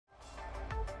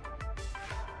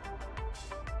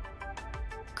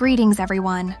Greetings,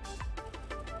 everyone.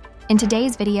 In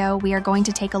today's video, we are going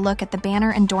to take a look at the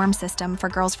banner and dorm system for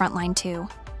Girls Frontline 2.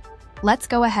 Let's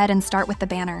go ahead and start with the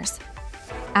banners.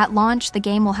 At launch, the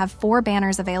game will have 4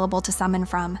 banners available to summon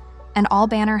from, and all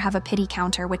banner have a pity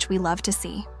counter, which we love to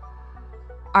see.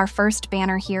 Our first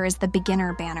banner here is the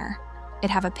beginner banner. It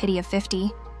have a pity of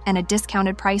 50 and a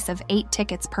discounted price of 8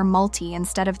 tickets per multi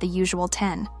instead of the usual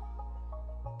 10.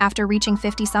 After reaching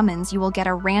 50 summons, you will get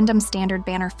a random standard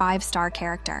banner 5-star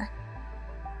character.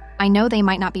 I know they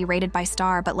might not be rated by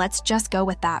star, but let's just go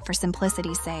with that for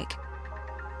simplicity's sake.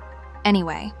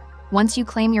 Anyway, once you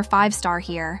claim your 5-star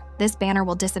here, this banner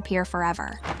will disappear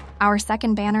forever. Our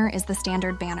second banner is the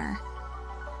standard banner.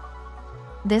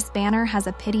 This banner has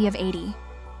a pity of 80,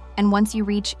 and once you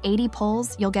reach 80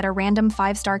 pulls, you'll get a random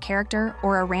 5-star character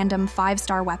or a random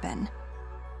 5-star weapon.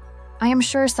 I am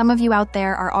sure some of you out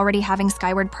there are already having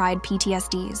Skyward Pride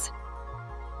PTSDs.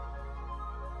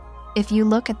 If you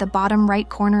look at the bottom right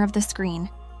corner of the screen,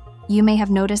 you may have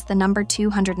noticed the number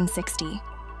 260.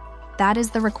 That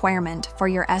is the requirement for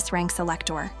your S-rank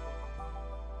selector.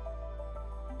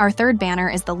 Our third banner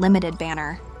is the limited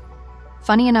banner.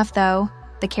 Funny enough though,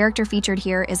 the character featured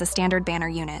here is a standard banner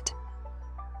unit.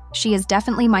 She is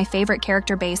definitely my favorite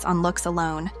character base on looks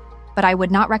alone, but I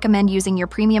would not recommend using your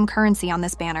premium currency on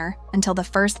this banner until the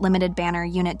first limited banner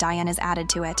unit die-in is added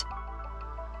to it.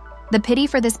 The pity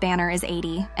for this banner is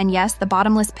 80, and yes, the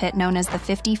bottomless pit known as the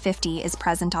 50-50 is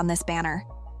present on this banner.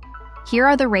 Here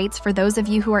are the rates for those of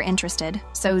you who are interested,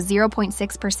 so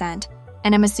 0.6%,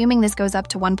 and I'm assuming this goes up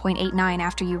to 1.89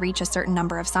 after you reach a certain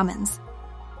number of summons.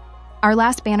 Our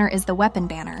last banner is the weapon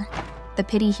banner. The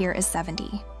pity here is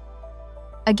 70.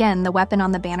 Again, the weapon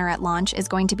on the banner at launch is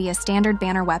going to be a standard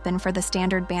banner weapon for the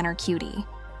standard banner cutie.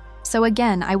 So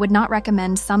again, I would not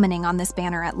recommend summoning on this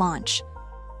banner at launch.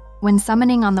 When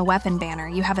summoning on the weapon banner,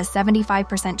 you have a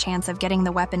 75% chance of getting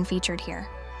the weapon featured here.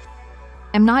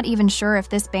 I'm not even sure if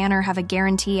this banner have a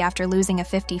guarantee after losing a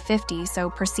 50-50, so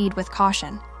proceed with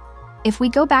caution. If we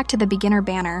go back to the beginner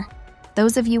banner,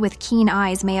 those of you with keen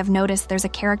eyes may have noticed there's a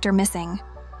character missing.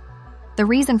 The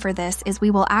reason for this is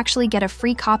we will actually get a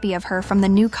free copy of her from the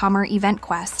newcomer event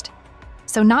quest.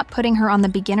 So not putting her on the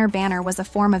beginner banner was a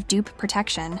form of dupe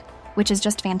protection, which is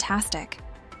just fantastic.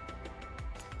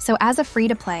 So as a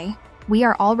free-to-play, we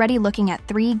are already looking at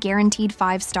 3 guaranteed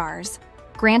 5 stars.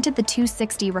 Granted, the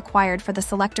 260 required for the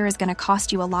selector is going to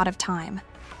cost you a lot of time.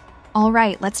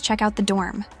 Alright, let's check out the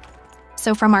dorm.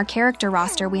 So from our character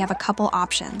roster, we have a couple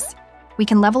options. We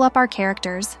can level up our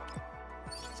characters,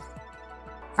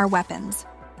 our weapons,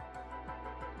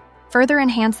 further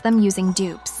enhance them using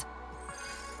dupes,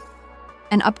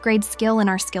 and upgrade skill in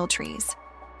our skill trees.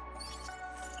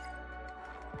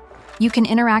 You can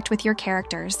interact with your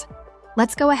characters.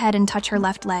 Let's go ahead and touch her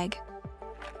left leg,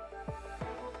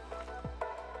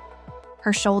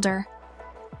 her shoulder,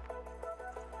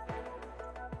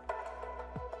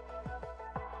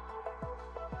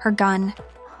 her gun,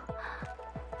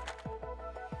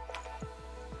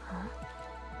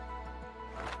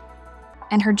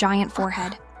 and her giant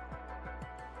forehead.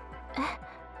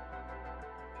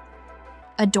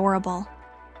 Adorable.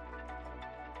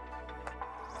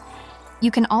 You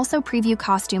can also preview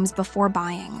costumes before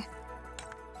buying.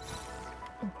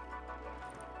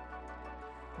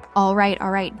 All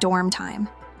right, dorm time.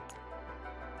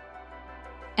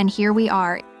 And here we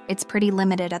are. It's pretty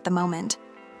limited at the moment.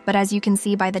 But as you can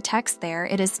see by the text there,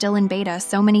 it is still in beta,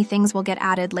 so many things will get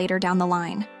added later down the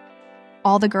line.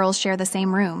 All the girls share the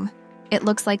same room. It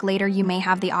looks like later you may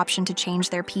have the option to change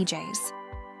their PJs.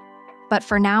 But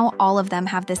for now, all of them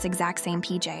have this exact same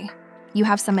PJ. You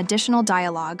have some additional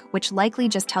dialogue, which likely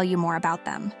just tell you more about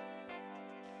them.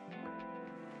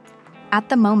 At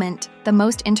the moment, the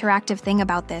most interactive thing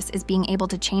about this is being able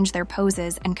to change their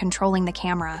poses and controlling the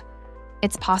camera.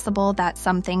 It's possible that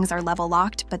some things are level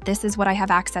locked, but this is what I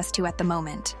have access to at the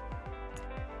moment.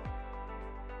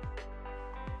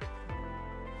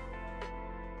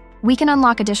 We can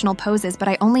unlock additional poses, but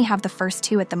I only have the first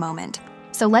 2 at the moment,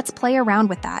 so let's play around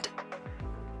with that.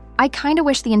 I kinda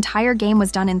wish the entire game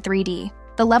was done in 3D.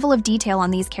 The level of detail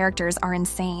on these characters are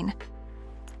insane.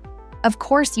 Of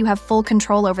course, you have full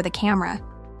control over the camera.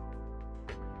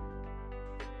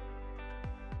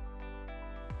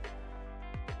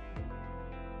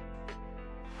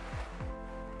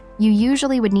 You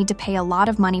usually would need to pay a lot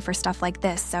of money for stuff like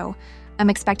this, so I'm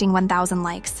expecting 1,000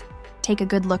 likes. Take a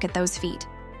good look at those feet.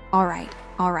 All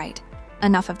right,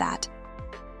 enough of that.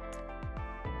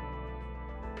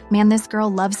 Man, this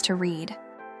girl loves to read.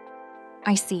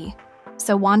 I see.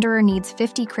 So Wanderer needs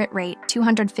 50 crit rate,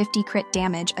 250 crit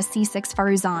damage, a C6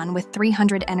 Faruzan with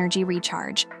 300 energy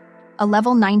recharge, a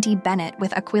level 90 Bennett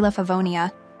with Aquila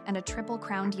Favonia, and a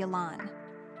triple-crowned Yalan.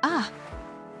 Ah!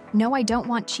 No, I don't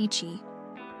want Chi-Chi.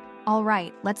 All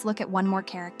right, let's look at one more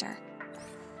character.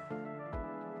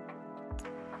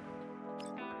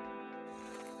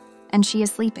 And she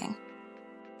is sleeping.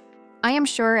 I am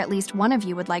sure at least one of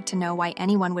you would like to know why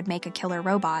anyone would make a killer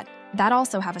robot that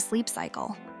also have a sleep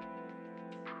cycle.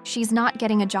 She's not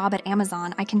getting a job at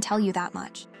Amazon, I can tell you that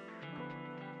much.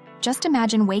 Just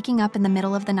imagine waking up in the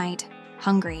middle of the night,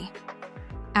 hungry.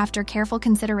 After careful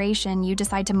consideration, you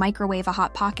decide to microwave a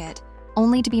Hot Pocket,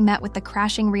 only to be met with the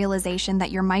crashing realization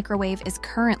that your microwave is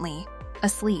currently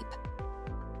asleep.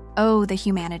 Oh, the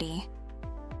humanity.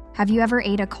 Have you ever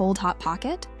ate a cold Hot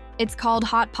Pocket? It's called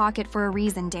Hot Pocket for a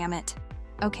reason, damn it.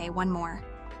 Okay, one more.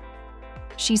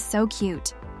 She's so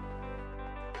cute.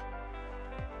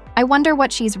 I wonder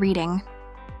what she's reading.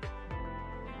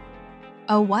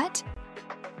 Oh, what?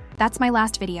 That's my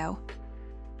last video.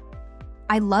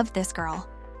 I love this girl.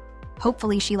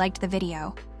 Hopefully she liked the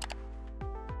video.